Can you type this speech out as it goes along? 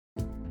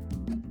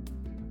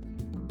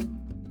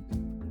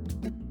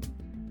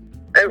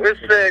It was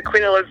the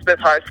Queen Elizabeth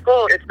High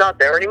School. It's not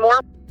there anymore.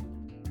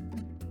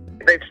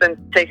 They've since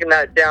taken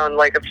that down.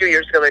 Like a few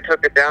years ago, they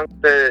took it down,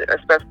 the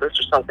asbestos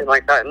or something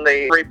like that, and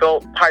they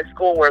rebuilt high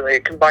school where they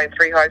combined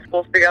 3 high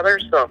schools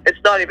together. So it's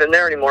not even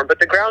there anymore, but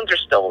the grounds are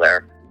still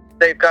there.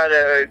 They've got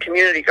a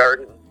community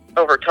garden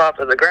over top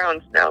of the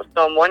grounds now.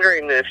 So I'm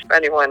wondering if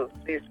anyone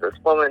sees this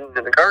woman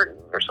in the garden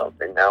or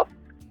something now.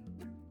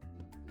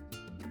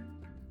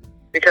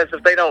 Because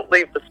if they don't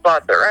leave the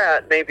spot they're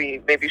at,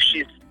 maybe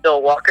she's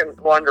still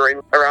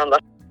wandering around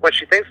what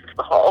she thinks is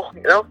the hall,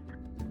 you know?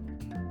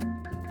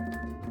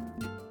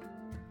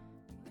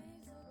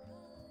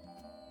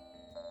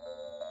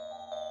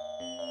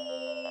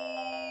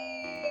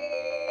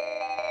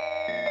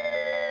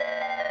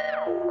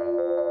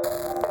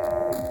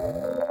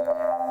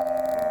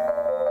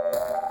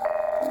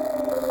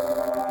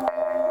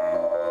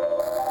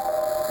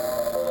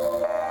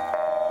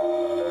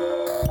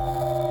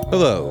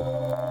 Hello.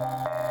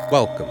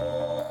 Welcome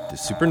to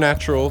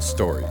Supernatural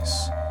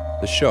Stories,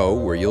 the show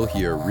where you'll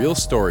hear real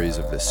stories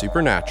of the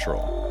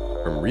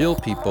supernatural from real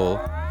people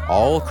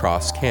all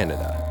across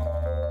Canada.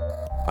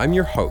 I'm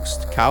your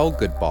host, Cal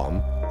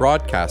Goodbaum,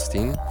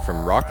 broadcasting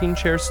from Rocking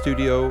Chair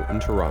Studio in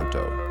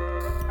Toronto.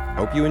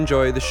 Hope you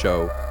enjoy the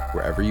show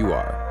wherever you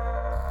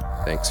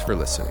are. Thanks for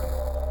listening.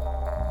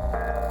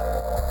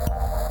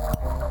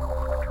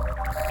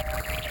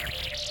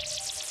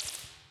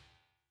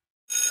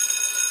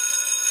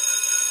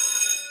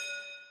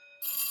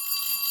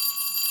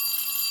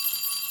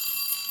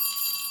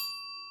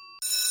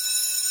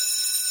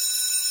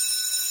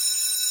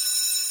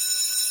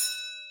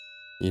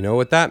 You know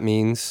what that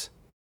means?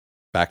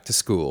 Back to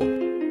school.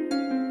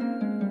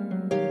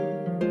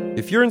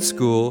 If you're in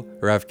school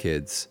or have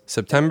kids,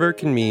 September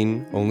can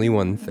mean only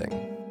one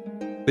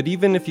thing. But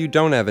even if you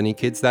don't have any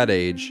kids that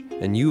age,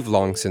 and you've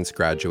long since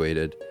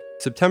graduated,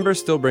 September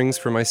still brings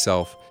for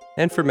myself,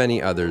 and for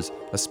many others,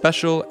 a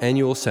special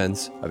annual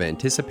sense of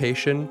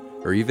anticipation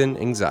or even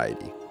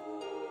anxiety.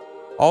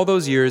 All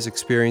those years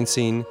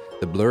experiencing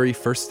the blurry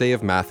first day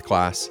of math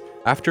class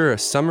after a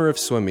summer of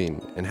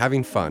swimming and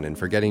having fun and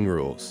forgetting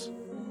rules.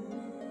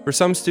 For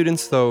some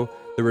students, though,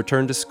 the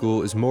return to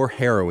school is more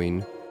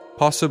harrowing,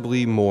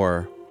 possibly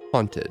more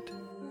haunted.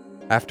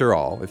 After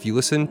all, if you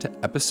listen to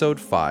Episode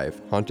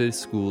 5, Haunted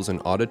Schools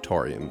and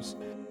Auditoriums,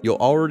 you'll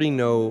already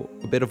know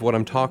a bit of what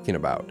I'm talking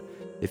about.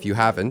 If you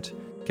haven't,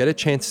 get a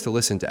chance to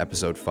listen to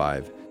Episode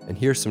 5 and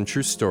hear some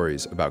true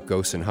stories about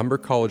ghosts in Humber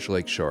College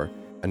Lakeshore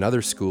and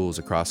other schools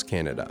across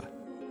Canada.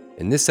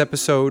 In this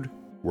episode,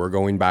 we're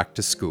going back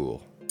to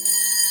school.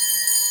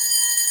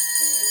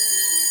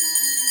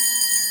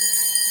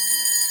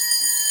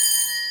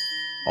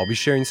 I'll be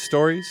sharing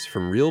stories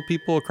from real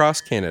people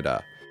across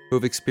Canada who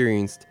have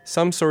experienced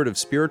some sort of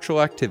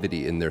spiritual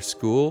activity in their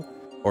school,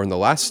 or in the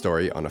last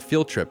story, on a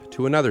field trip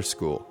to another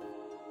school.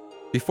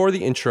 Before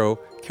the intro,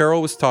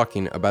 Carol was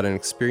talking about an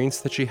experience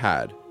that she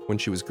had when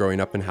she was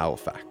growing up in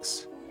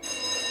Halifax.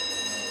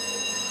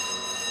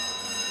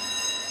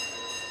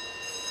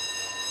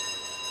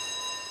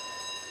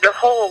 The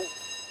whole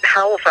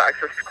Halifax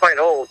is quite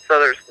old, so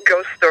there's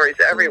ghost stories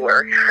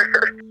everywhere.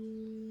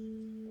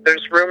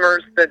 There's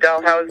rumors the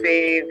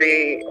Dalhousie,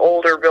 the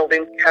older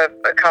buildings, have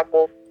a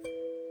couple.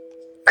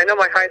 I know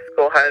my high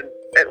school had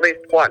at least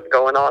one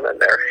going on in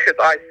there, because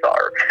I saw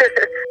her.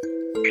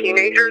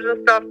 Teenagers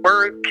and stuff,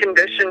 we're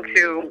conditioned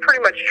to,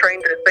 pretty much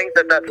trained to think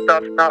that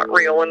stuff's not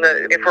real, and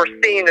that if we're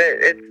seeing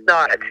it, it's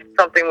not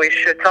something we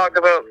should talk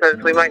about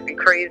because we might be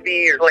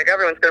crazy, or like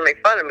everyone's going to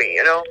make fun of me,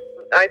 you know?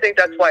 I think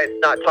that's why it's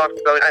not talked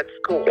about at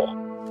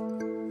school.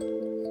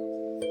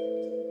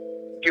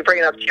 If you bring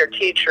it up to your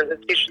teacher, the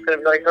teacher's going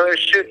to be like, oh,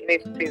 shoot, you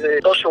need to see the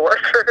social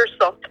worker or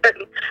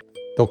something.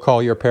 They'll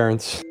call your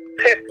parents.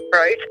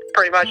 Right?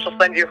 Pretty much, she'll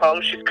send you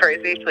home. She's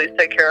crazy. Please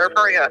take care of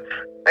her. Yeah.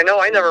 I know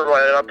I never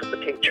brought it up to the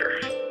teacher.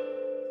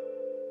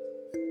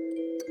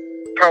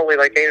 Probably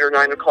like 8 or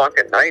 9 o'clock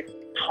at night.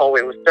 The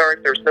hallway was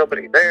dark. There was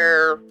nobody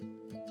there.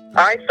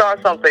 I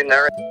saw something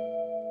there.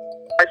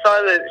 I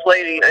saw this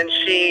lady, and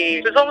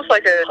it was almost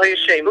like a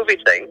cliche movie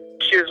thing.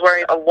 She was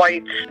wearing a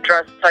white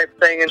dress type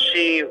thing, and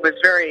she was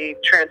very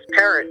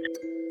transparent.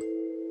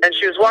 And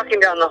she was walking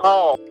down the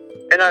hall,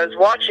 and I was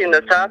watching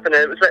this happen.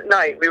 It was at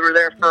night. We were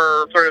there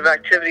for sort of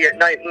activity at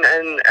night,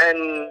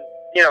 and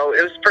you know,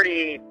 it was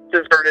pretty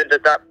deserted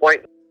at that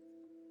point.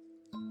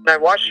 And I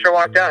watched her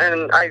walk down,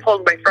 and I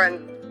pulled my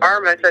friend's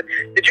arm, and I said,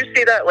 "Did you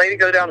see that lady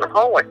go down the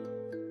hallway?"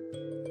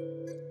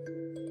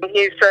 And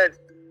he said,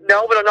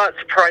 "No, but I'm not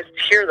surprised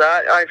to hear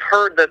that. I've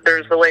heard that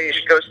there's a lady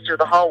who goes through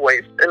the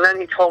hallways." And then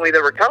he told me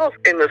there were tunnels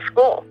in the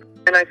school.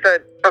 And I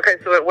said, "Okay,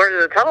 so where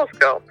do the tunnels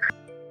go?"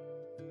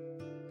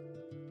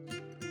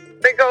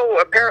 They go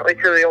apparently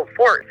to the old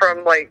fort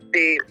from like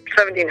the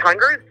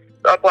 1700s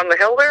up on the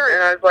hill there.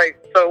 And I was like,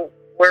 "So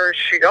where is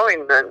she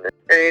going then?"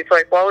 And he's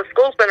like, "Well, the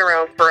school's been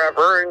around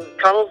forever and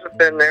tunnels have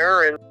been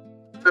there, and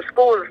the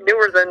school is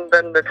newer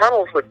than the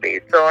tunnels would be.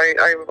 So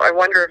I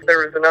wonder if there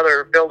was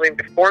another building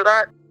before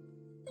that."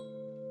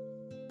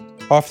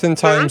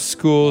 Oftentimes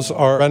schools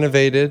are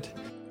renovated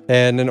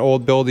and an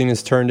old building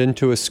is turned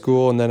into a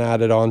school and then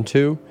added on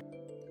to.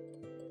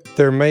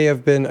 there may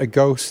have been a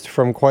ghost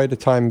from quite a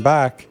time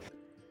back.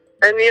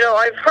 And,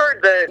 I've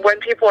heard that when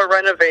people are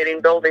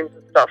renovating buildings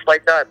and stuff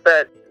like that,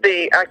 that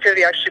the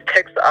activity actually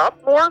picks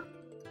up more.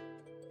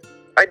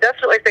 I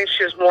definitely think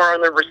she was more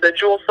on the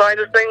residual side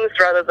of things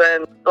rather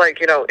than,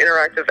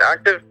 interactive,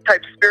 active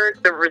type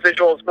spirit. The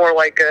residual is more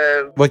like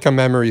a... Like a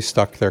memory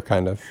stuck there,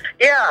 kind of.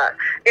 Yeah,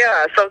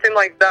 something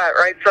like that,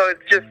 right? So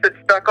it's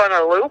stuck on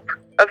a loop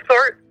of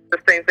sorts, the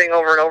same thing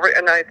over and over.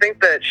 And I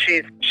think that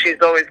she's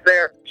always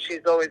there.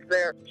 She's always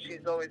there.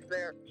 She's always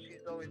there.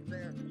 She's always there. She's always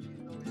there.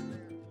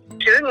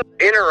 She didn't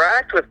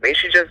interact with me.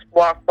 She just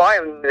walked by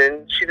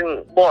and she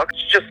didn't look.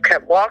 She just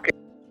kept walking.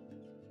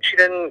 She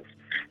didn't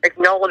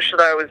acknowledge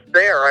that I was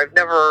there. I've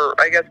never,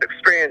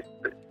 experienced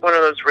one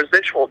of those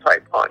residual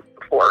type haunts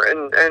before.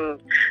 And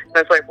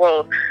I was like,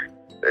 well,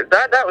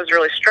 that was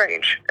really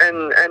strange.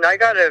 And I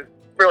got a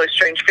really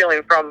strange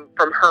feeling from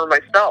her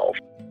myself.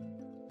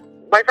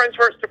 My friends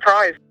weren't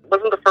surprised. It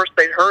wasn't the first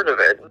they'd heard of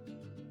it.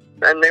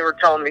 And they were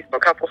telling me a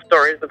couple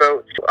stories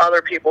about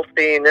other people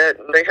seeing it,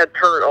 and they had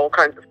heard all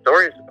kinds of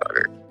stories about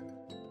it.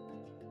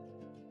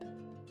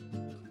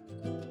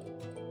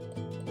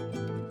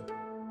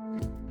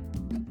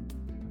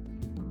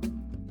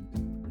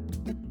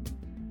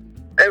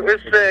 It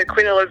was the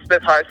Queen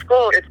Elizabeth High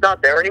School. It's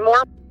not there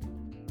anymore.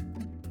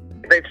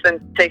 They've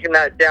since taken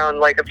that down.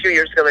 Like a few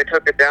years ago, they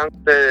took it down,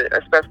 the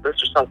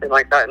asbestos or something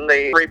like that, and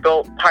they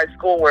rebuilt high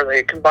school where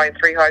they combined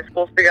 3 high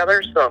schools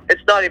together. So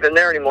it's not even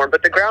there anymore,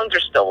 but the grounds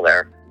are still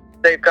there.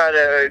 They've got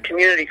a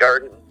community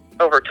garden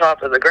over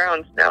top of the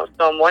grounds now.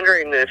 So I'm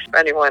wondering if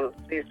anyone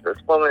sees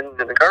this woman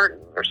in the garden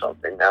or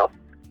something now.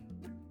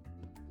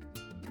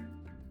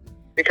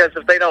 Because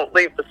if they don't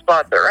leave the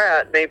spot they're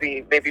at,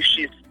 maybe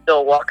she's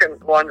still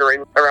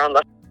wandering around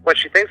what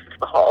she thinks is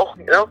the hall,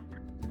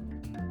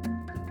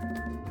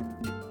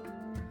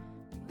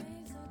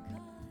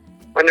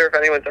 Wonder if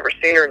anyone's ever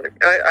seen her.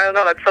 I don't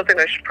know, that's something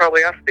I should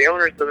probably ask the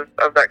owners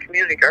of that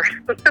community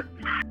garden.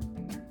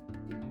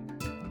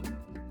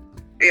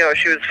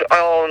 She was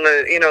all in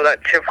the,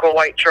 that typical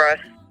white dress.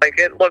 Like,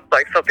 it looked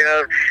like something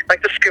out of,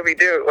 like the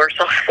Scooby-Doo or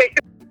something.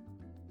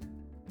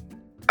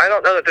 I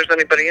don't know that there's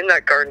anybody in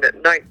that garden at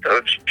night, so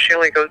if she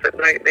only goes at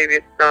night, maybe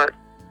it's not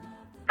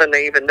something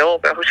they even know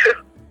about.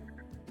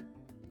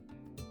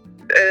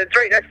 It's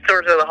right next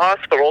door to the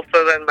hospital,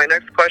 so then my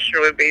next question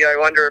would be, I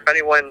wonder if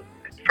anyone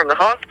from the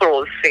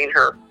hospital has seen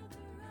her.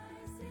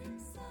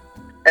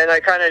 And I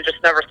kind of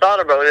just never thought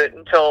about it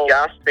until you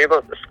asked me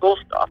about the school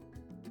stuff.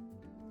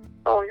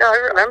 Oh, yeah, I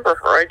remember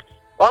her. A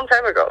long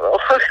time ago, though.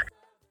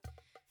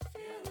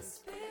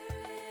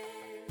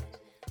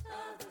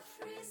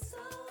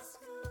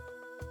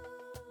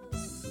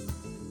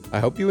 I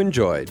hope you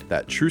enjoyed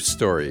that true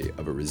story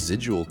of a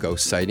residual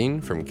ghost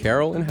sighting from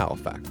Carol in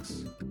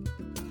Halifax.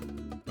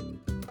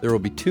 There will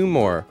be 2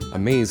 more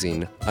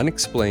amazing,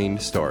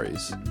 unexplained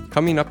stories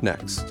coming up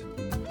next.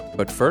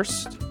 But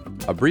first,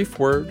 a brief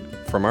word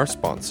from our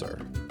sponsor.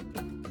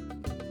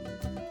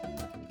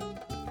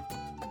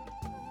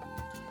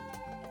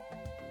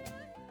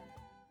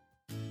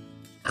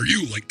 Are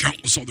you, like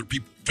countless other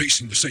people,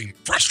 facing the same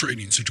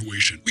frustrating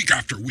situation week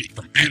after week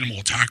from animal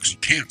attacks you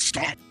can't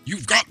stop?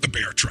 You've got the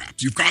bear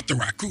traps, you've got the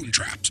raccoon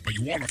traps, but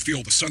you want to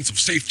feel the sense of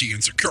safety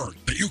and security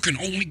that you can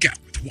only get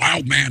with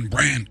Wildman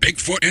brand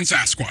Bigfoot and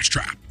Sasquatch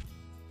Trap.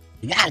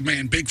 The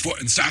Wildman Bigfoot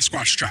and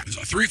Sasquatch Trap is a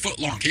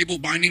 3-foot-long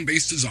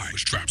cable-binding-based design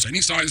which traps any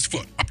sized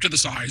foot up to the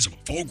size of a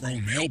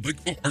full-grown male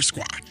Bigfoot or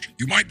Squatch.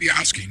 You might be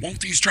asking, won't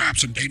these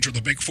traps endanger the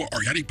Bigfoot or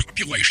Yeti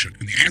population?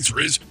 And the answer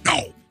is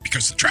no,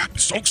 because the trap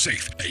is so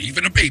safe that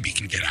even a baby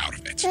can get out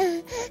of it.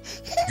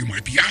 You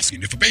might be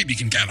asking, if a baby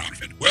can get out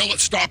of it, will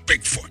it stop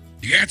Bigfoot?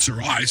 The answer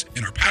lies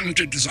in our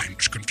patented design,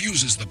 which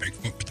confuses the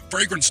Bigfoot with the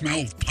fragrant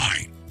smell of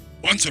pine.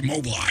 Once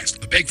immobilized,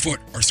 the Bigfoot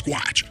or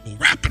Squatch will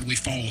rapidly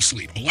fall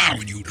asleep,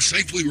 allowing you to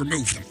safely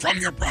remove them from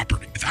your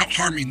property without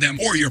harming them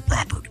or your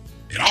property.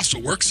 It also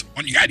works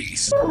on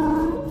Yetis.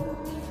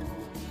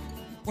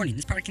 Warning,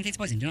 this product contains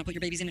poison. Do not put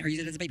your babies in it or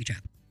use it as a baby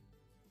trap.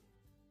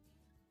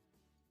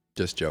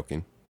 Just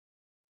joking.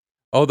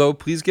 Although,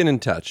 please get in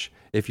touch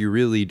if you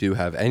really do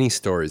have any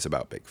stories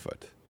about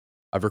Bigfoot.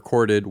 I've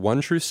recorded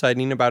 1 true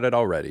sighting about it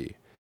already,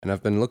 and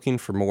I've been looking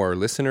for more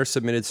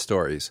listener-submitted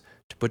stories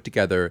to put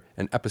together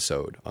an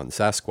episode on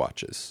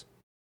Sasquatches.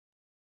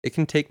 It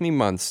can take me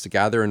months to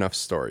gather enough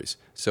stories,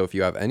 so if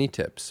you have any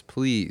tips,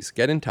 please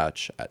get in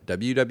touch at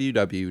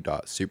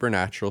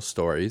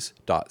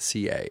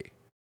www.supernaturalstories.ca.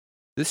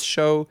 This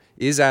show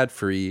is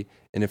ad-free,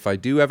 and if I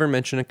do ever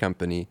mention a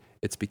company,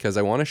 it's because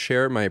I want to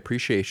share my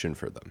appreciation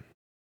for them.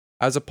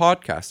 As a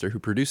podcaster who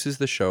produces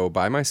the show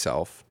by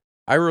myself,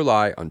 I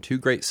rely on 2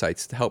 great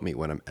sites to help me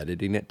when I'm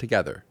editing it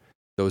together.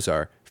 Those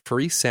are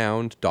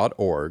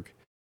freesound.org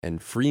and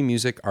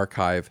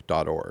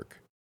freemusicarchive.org.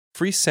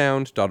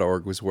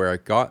 Freesound.org was where I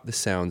got the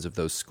sounds of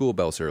those school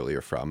bells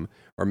earlier from,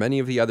 or many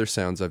of the other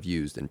sounds I've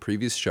used in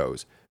previous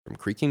shows, from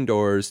creaking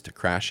doors to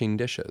crashing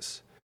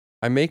dishes.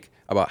 I make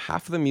about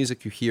half of the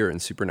music you hear in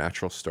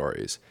Supernatural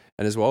Stories,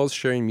 and as well as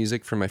sharing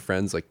music from my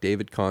friends like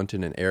David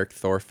Conton and Eric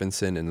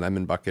Thorfinson and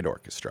Lemon Bucket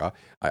Orchestra,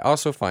 I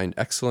also find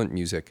excellent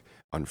music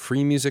on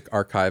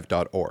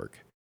freemusicarchive.org,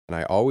 and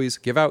I always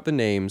give out the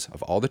names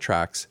of all the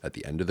tracks at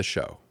the end of the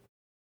show.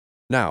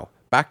 Now,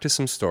 back to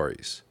some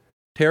stories.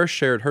 Tara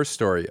shared her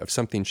story of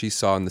something she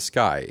saw in the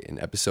sky in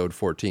episode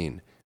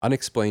 14,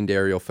 Unexplained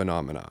Aerial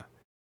Phenomena.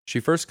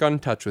 She first got in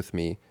touch with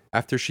me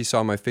after she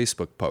saw my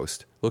Facebook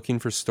post looking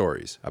for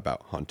stories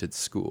about haunted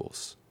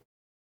schools.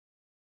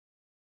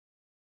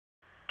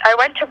 I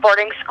went to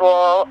boarding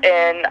school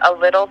in a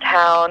little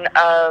town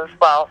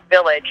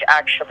village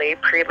actually,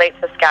 Prelate,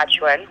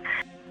 Saskatchewan.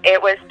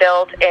 It was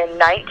built in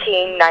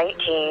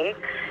 1919,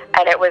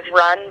 and it was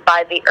run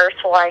by the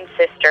Ursuline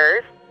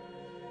Sisters.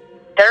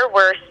 There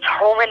were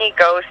so many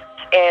ghosts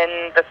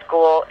in the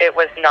school, it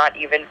was not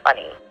even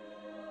funny.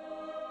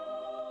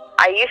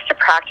 I used to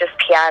practice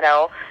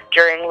piano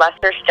during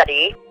lesser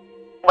study.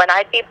 When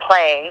I'd be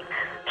playing,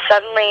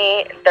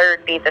 suddenly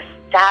there'd be the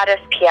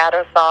saddest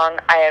piano song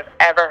I have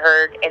ever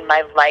heard in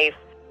my life.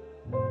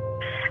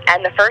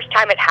 And the first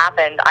time it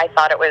happened, I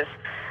thought it was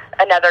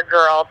another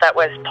girl that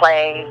was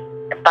playing,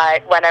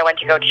 but when I went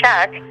to go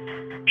check,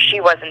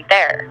 she wasn't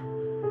there.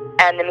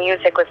 And the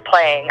music was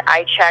playing.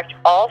 I checked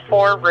all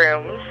 4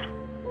 rooms,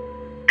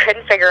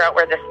 couldn't figure out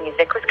where this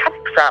music was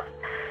coming from.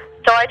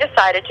 So I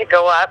decided to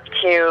go up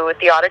to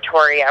the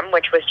auditorium,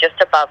 which was just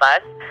above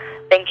us,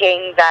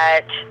 thinking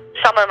that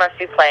someone must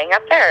be playing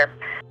up there.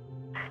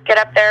 Get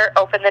up there,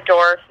 open the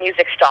door,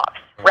 music stops.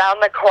 Round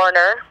the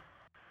corner,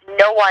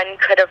 no one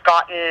could have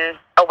gotten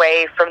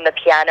away from the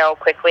piano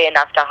quickly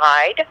enough to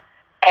hide,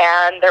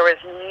 and there was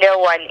no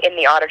one in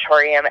the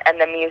auditorium,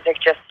 and the music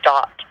just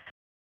stopped.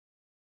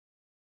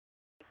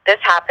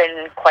 This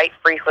happened quite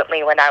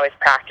frequently when I was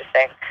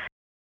practicing.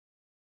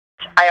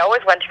 I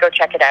always went to go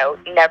check it out,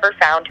 never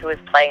found who was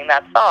playing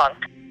that song.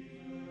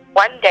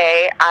 One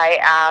day, I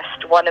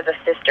asked one of the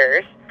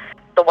sisters,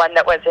 the one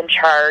that was in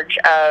charge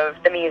of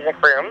the music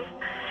room,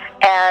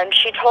 and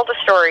she told a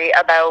story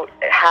about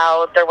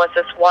how there was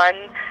this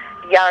one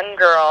young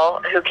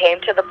girl who came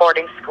to the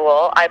boarding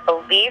school. I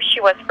believe she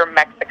was from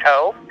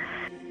Mexico.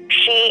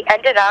 She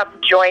ended up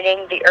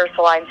joining the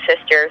Ursuline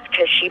Sisters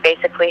because she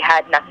basically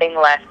had nothing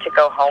left to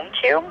go home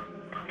to.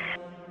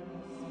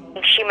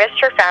 She missed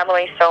her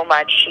family so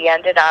much, she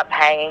ended up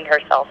hanging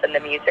herself in the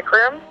music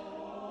room.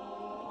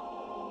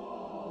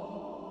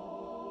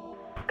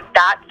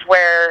 That's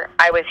where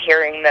I was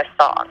hearing this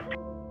song.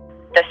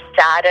 The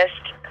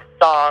saddest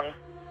song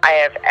I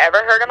have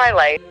ever heard in my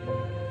life.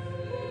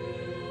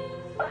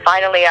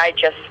 Finally, I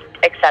just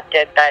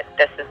accepted that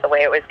this is the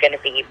way it was going to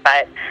be,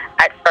 but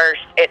at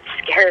first, it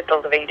scared the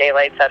living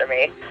daylights out of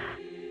me.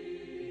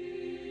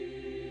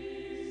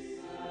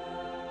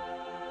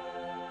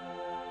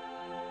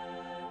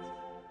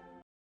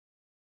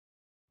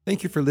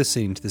 Thank you for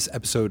listening to this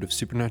episode of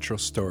Supernatural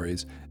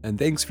Stories, and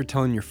thanks for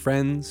telling your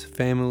friends,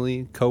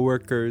 family,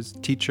 coworkers,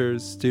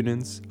 teachers,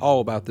 students, all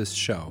about this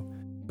show.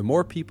 The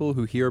more people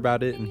who hear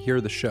about it and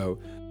hear the show,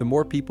 the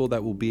more people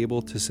that will be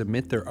able to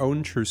submit their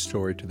own true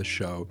story to the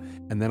show,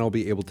 and then I'll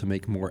be able to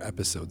make more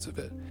episodes of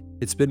it.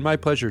 It's been my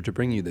pleasure to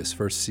bring you this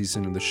first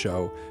season of the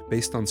show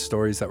based on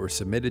stories that were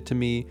submitted to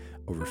me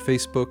over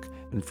Facebook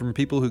and from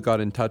people who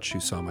got in touch who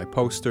saw my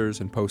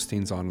posters and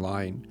postings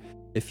online.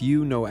 If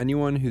you know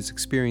anyone who's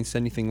experienced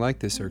anything like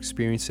this or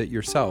experienced it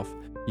yourself,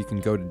 you can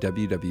go to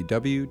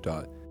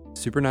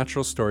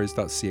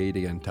www.supernaturalstories.ca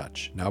to get in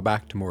touch. Now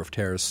back to more of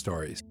Tara's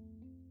stories.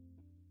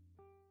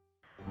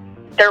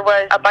 There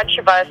was a bunch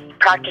of us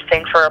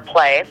practicing for a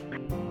play.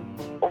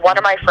 One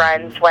of my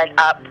friends went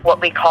up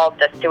what we called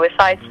the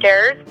suicide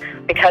stairs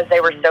because they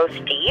were so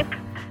steep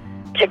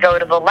to go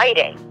to the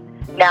lighting.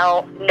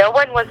 Now, no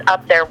one was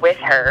up there with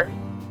her.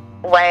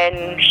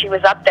 When she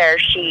was up there,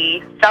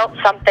 she felt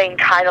something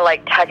kind of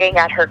like tugging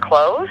at her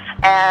clothes,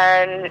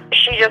 and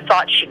she just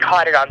thought she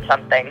caught it on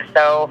something,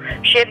 so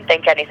she didn't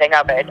think anything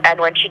of it. And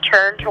when she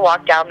turned to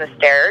walk down the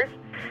stairs,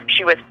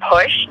 she was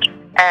pushed,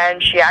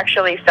 and she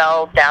actually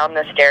fell down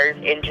the stairs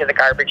into the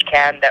garbage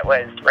can that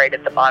was right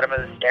at the bottom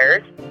of the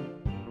stairs.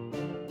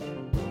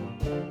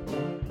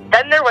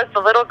 Then there was the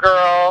little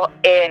girl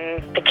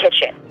in the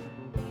kitchen.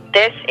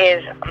 This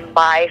is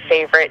my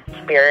favorite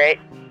spirit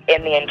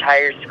in the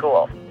entire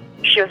school.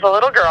 She was a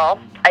little girl.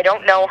 I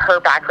don't know her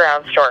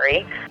background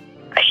story.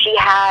 She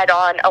had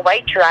on a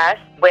white dress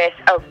with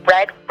a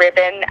red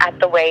ribbon at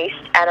the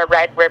waist and a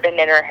red ribbon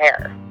in her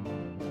hair.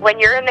 When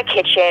you're in the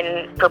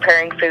kitchen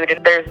preparing food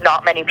and there's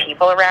not many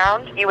people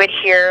around, you would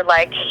hear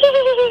like,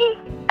 hee,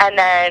 and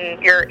then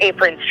your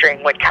apron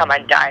string would come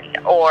undone,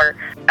 or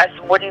a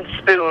wooden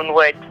spoon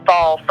would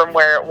fall from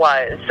where it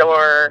was,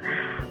 or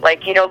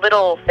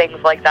little things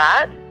like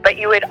that. But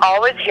you would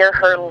always hear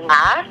her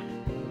laugh.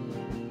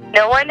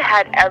 No one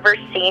had ever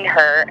seen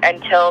her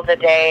until the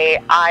day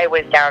I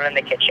was down in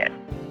the kitchen.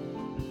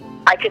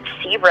 I could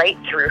see right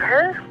through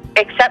her,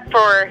 except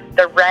for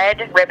the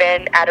red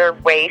ribbon at her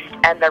waist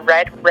and the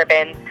red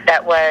ribbon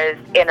that was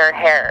in her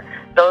hair.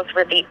 Those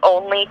were the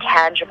only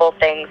tangible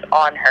things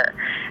on her.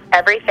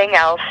 Everything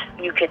else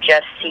you could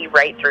just see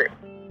right through.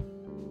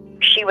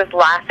 She was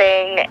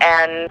laughing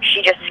and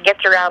she just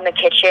skipped around the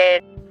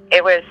kitchen.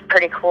 It was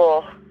pretty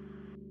cool.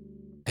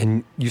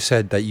 And you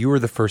said that you were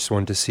the first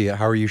one to see it.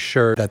 How are you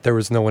sure that there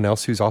was no one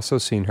else who's also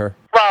seen her?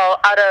 Well,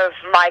 out of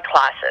my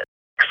classes,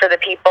 for the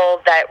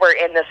people that were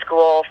in the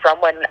school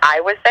from when I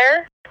was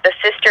there, the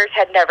sisters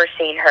had never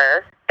seen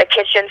her. The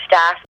kitchen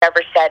staff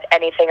never said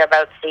anything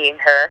about seeing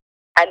her,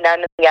 and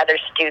none of the other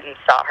students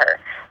saw her.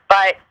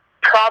 But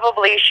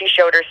probably she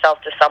showed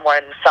herself to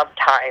someone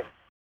sometime.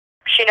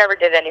 She never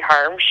did any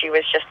harm. She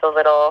was just a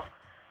little...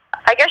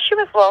 I guess she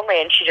was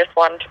lonely and she just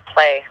wanted to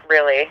play,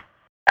 really.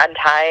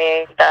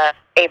 Untying the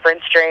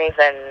apron strings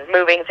and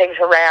moving things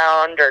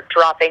around or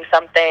dropping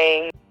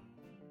something.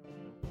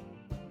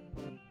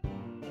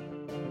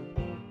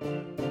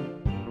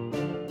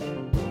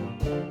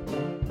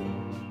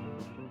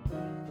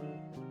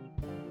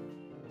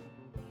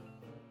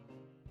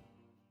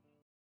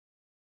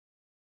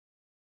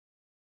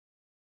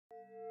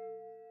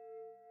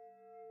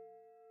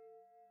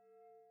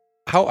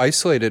 How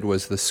isolated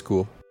was this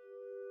school?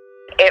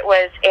 It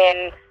was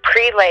in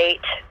Prelate,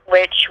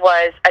 which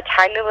was a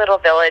tiny little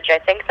village. I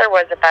think there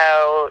was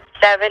about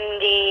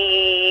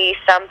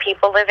 70-some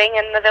people living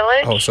in the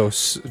village. Oh, so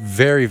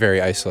very,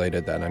 very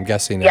isolated then. I'm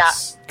guessing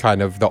that's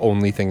kind of the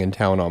only thing in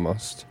town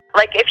almost.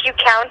 Like, if you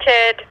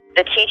counted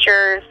the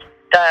teachers,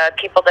 the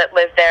people that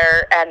lived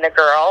there, and the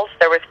girls,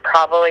 there was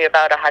probably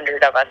about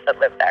 100 of us that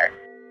lived there.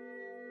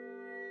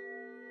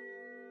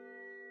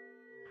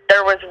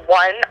 There was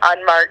one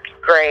unmarked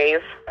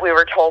grave we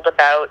were told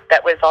about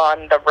that was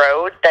on the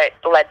road that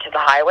led to the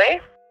highway.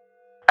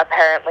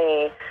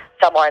 Apparently,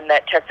 someone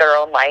that took their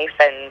own life,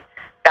 and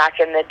back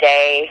in the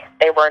day,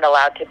 they weren't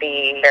allowed to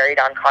be buried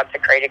on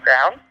consecrated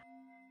ground.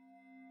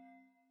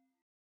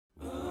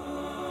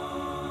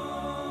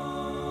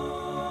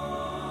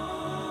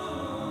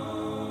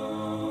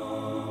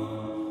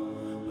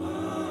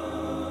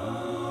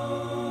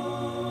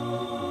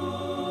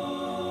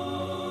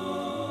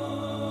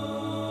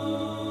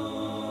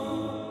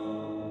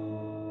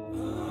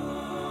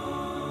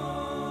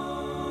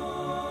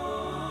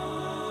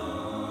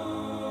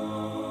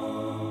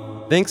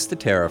 Thanks to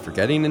Tara for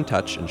getting in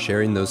touch and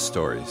sharing those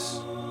stories.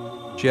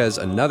 She has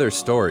another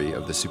story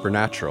of the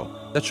supernatural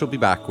that she'll be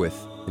back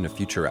with in a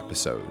future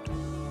episode.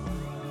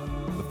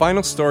 The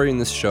final story in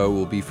this show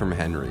will be from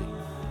Henry.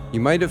 You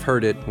might have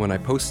heard it when I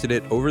posted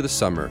it over the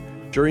summer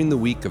during the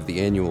week of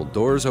the annual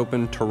Doors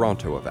Open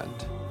Toronto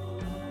event.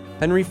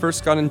 Henry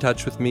first got in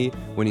touch with me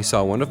when he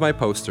saw one of my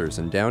posters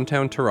in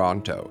downtown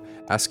Toronto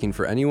asking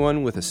for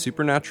anyone with a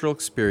supernatural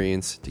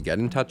experience to get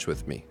in touch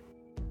with me.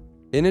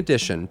 In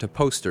addition to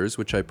posters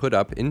which I put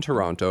up in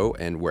Toronto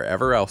and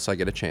wherever else I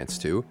get a chance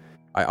to,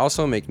 I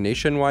also make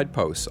nationwide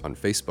posts on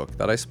Facebook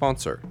that I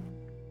sponsor.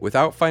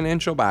 Without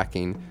financial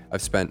backing,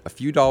 I've spent a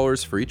few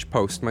dollars for each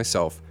post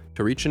myself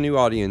to reach a new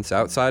audience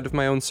outside of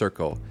my own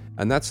circle,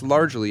 and that's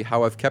largely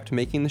how I've kept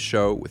making the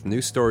show with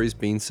new stories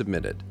being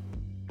submitted.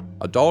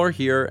 $1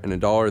 here and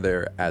 $1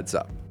 there adds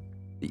up.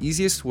 The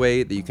easiest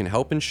way that you can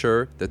help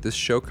ensure that this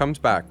show comes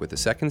back with a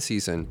second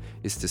season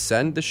is to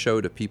send the show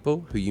to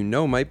people who you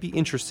know might be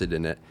interested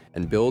in it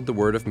and build the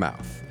word of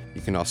mouth. You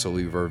can also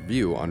leave a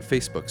review on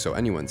Facebook so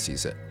anyone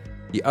sees it.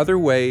 The other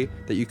way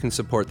that you can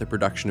support the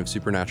production of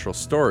supernatural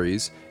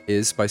stories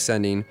is by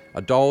sending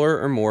 $1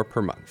 or more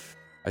per month.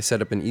 I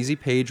set up an easy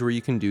page where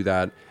you can do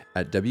that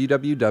at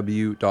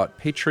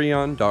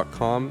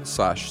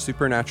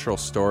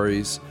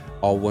www.patreon.com/supernaturalstories.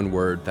 All one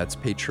word, that's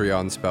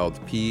Patreon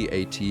spelled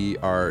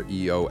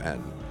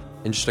Patreon.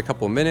 In just a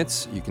couple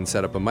minutes, you can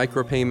set up a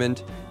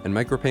micropayment, and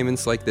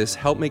micropayments like this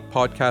help make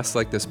podcasts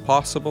like this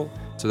possible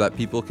so that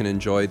people can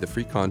enjoy the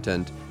free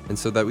content and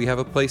so that we have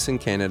a place in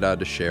Canada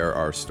to share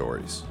our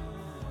stories.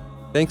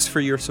 Thanks for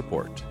your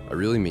support. I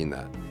really mean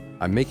that.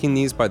 I'm making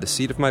these by the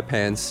seat of my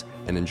pants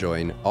and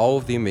enjoying all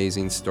of the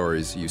amazing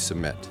stories you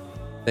submit.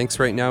 Thanks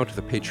right now to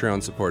the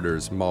Patreon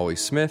supporters Molly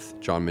Smith,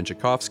 John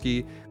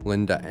Minchikowski,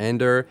 Linda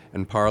Ander,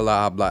 and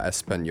Parla Habla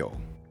Español.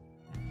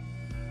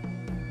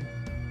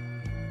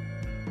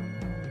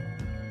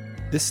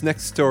 This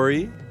next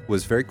story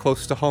was very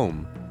close to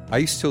home. I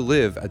used to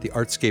live at the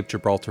Artscape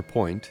Gibraltar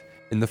Point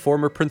in the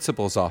former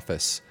principal's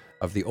office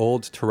of the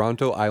old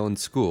Toronto Island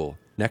School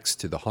next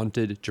to the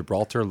haunted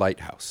Gibraltar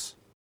Lighthouse.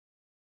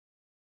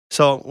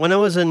 So when I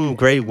was in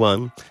grade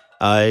 1,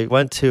 I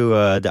went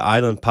to the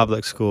Island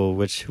Public School,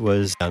 which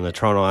was on the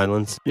Toronto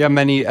Islands. Yeah,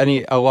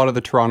 a lot of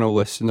the Toronto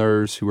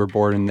listeners who were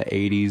born in the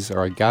 80s,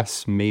 or I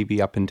guess maybe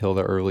up until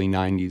the early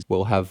 90s,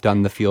 will have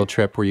done the field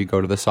trip where you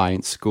go to the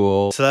science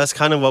school. So that's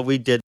kind of what we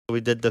did. We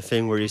did the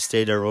thing where you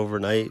stayed there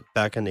overnight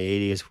back in the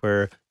 80s,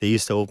 where they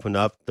used to open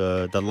up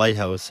the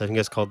lighthouse. I think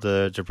it's called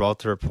the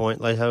Gibraltar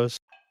Point Lighthouse.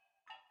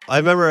 I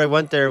remember I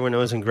went there when I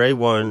was in grade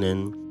 1,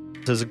 and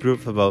there's a group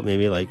of about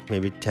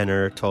maybe 10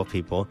 or 12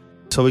 people.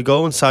 So we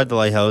go inside the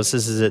lighthouse.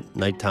 This is at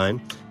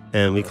nighttime,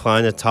 and we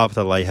climb the top of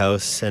the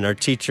lighthouse. And our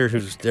teacher,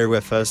 who's there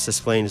with us,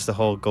 explains the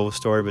whole ghost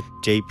story with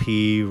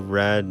J.P.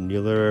 Rad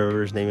Mueller,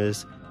 whatever his name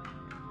is.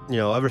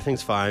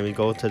 everything's fine. We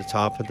go to the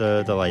top of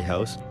the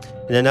lighthouse.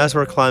 And then as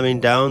we're climbing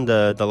down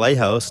the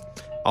lighthouse,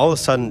 all of a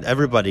sudden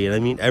everybody, and I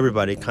mean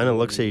everybody, kind of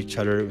looks at each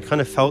other. We kind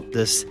of felt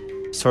this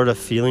sort of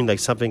feeling like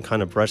something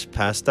kind of brushed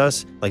past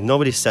us. Like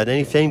nobody said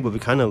anything, but we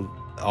kind of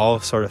all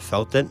sort of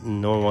felt it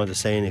and no one wanted to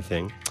say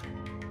anything.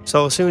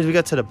 So as soon as we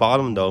get to the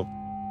bottom though,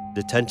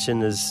 the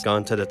tension has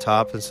gone to the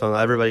top, and so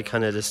everybody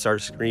kind of just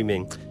starts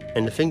screaming.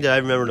 And the thing that I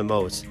remember the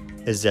most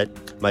is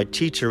that my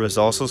teacher was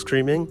also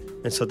screaming,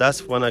 and so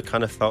that's when I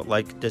kind of felt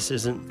like this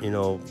isn't,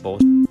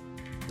 bullshit.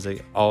 I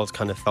all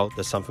kind of felt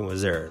that something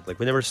was there. Like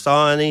we never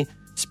saw any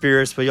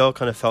spirits, but we all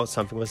kind of felt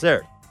something was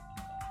there.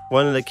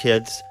 One of the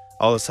kids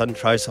all of a sudden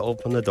tries to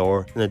open the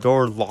door, and the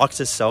door locks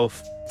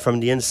itself from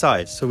the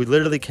inside, so we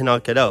literally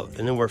cannot get out,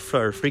 and then we're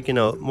freaking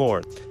out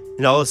more.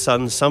 And all of a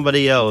sudden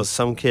somebody else,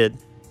 some kid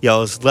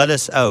yells, "Let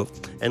us out."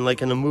 And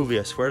like in a movie,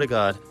 I swear to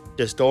God,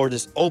 this door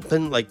just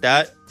opened like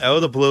that, out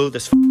of the blue,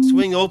 this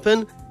swing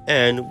open,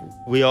 and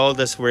we all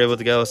just were able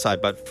to get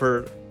outside. But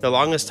for the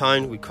longest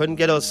time, we couldn't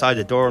get outside,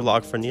 the door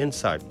locked from the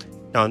inside.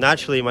 Now,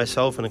 naturally,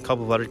 myself and a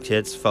couple of other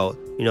kids felt,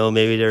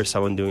 maybe there's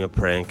someone doing a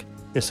prank.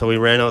 And so we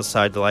ran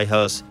outside the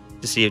lighthouse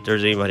to see if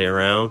there's anybody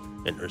around,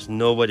 and there's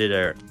nobody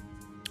there.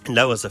 And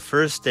that was the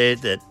first day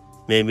that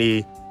made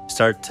me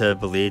start to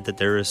believe that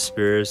there was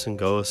spirits and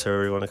ghosts, or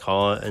whatever you want to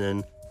call it. And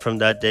then from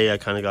that day, I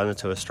kind of got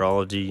into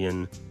astrology,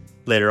 and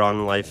later on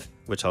in life,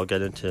 which I'll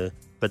get into,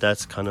 but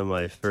that's kind of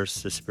my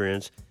first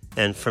experience.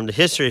 And from the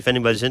history, if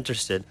anybody's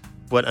interested,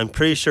 what I'm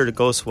pretty sure the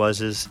ghost was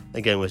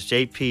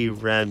J.P.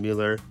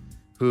 Radmuller,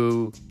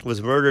 who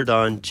was murdered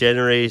on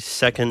January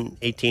 2nd,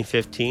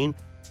 1815,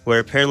 where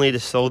apparently the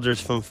soldiers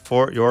from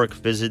Fort York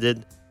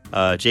visited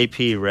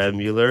J.P.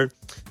 Radmuller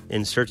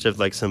in search of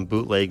like some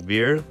bootleg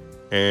beer,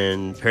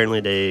 and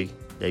apparently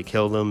they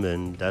killed him,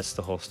 and that's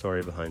the whole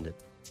story behind it.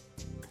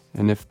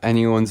 And if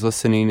anyone's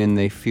listening and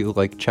they feel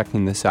like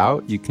checking this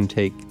out, you can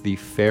take the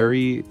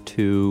ferry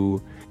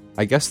to,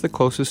 I guess the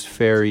closest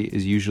ferry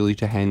is usually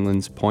to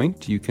Hanlon's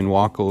Point. You can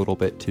walk a little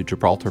bit to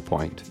Gibraltar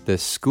Point. The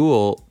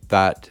school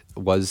that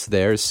was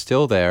there is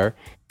still there,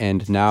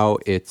 and now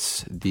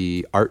it's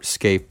the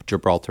Artscape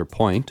Gibraltar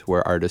Point,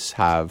 where artists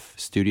have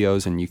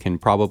studios, and you can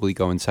probably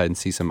go inside and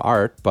see some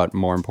art, but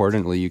more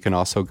importantly, you can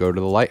also go to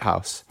the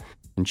lighthouse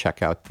and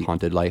check out the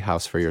haunted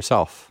lighthouse for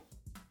yourself.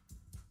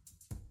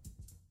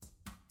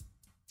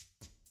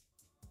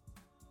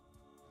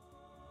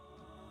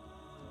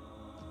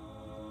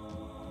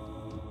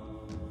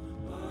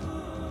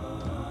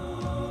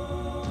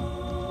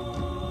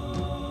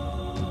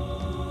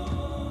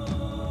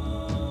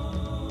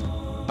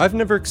 I've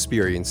never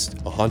experienced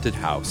a haunted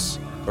house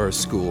or a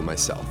school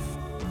myself,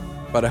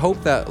 but I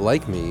hope that,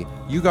 like me,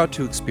 you got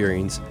to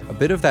experience a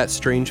bit of that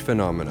strange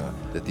phenomena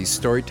that these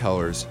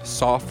storytellers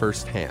saw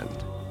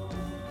firsthand.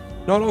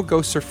 Not all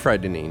ghosts are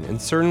frightening,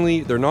 and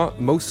certainly they're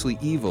not mostly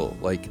evil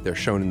like they're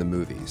shown in the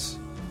movies.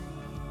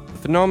 The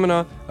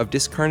phenomena of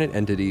discarnate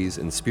entities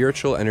and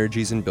spiritual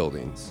energies in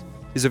buildings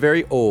is a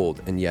very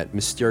old and yet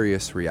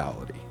mysterious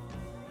reality.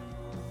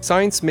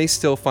 Science may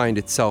still find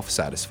itself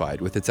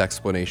satisfied with its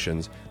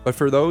explanations, but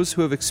for those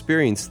who have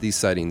experienced these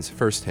sightings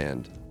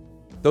firsthand,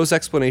 those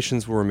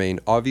explanations will remain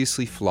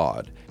obviously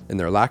flawed in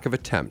their lack of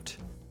attempt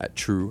at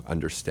true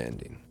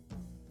understanding.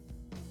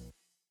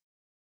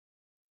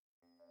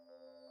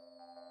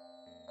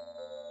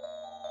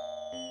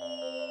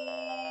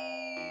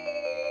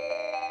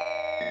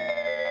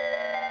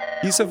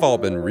 These have all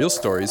been real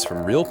stories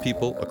from real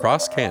people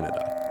across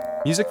Canada.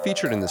 Music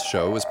featured in this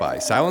show was by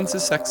Silence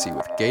is Sexy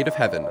with Gate of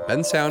Heaven,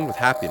 Bensound with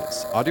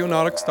Happiness,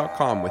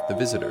 Audionautics.com with The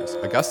Visitors,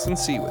 Augustin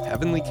C with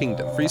Heavenly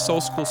Kingdom, Free Soul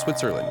School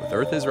Switzerland with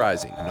Earth is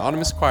Rising,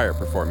 Anonymous Choir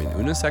performing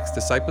Unus Ex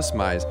Discipus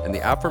Mais, and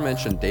the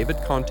aforementioned David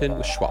Contin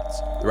with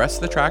Schwartz. The rest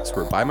of the tracks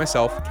were by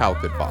myself, Cal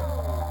Goodbomb.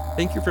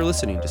 Thank you for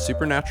listening to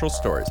Supernatural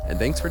Stories, and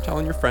thanks for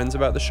telling your friends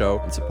about the show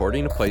and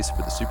supporting a place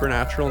for the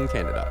supernatural in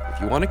Canada.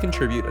 If you want to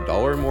contribute $1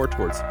 or more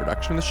towards the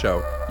production of the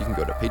show, you can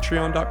go to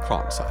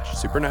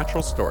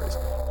patreon.com/supernaturalstories.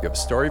 If you have a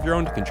story of your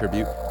own to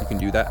contribute, you can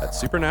do that at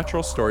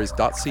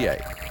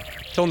supernaturalstories.ca.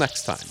 Till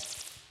next time.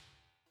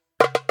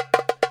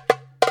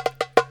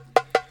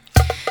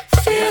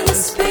 Feel the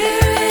spirit.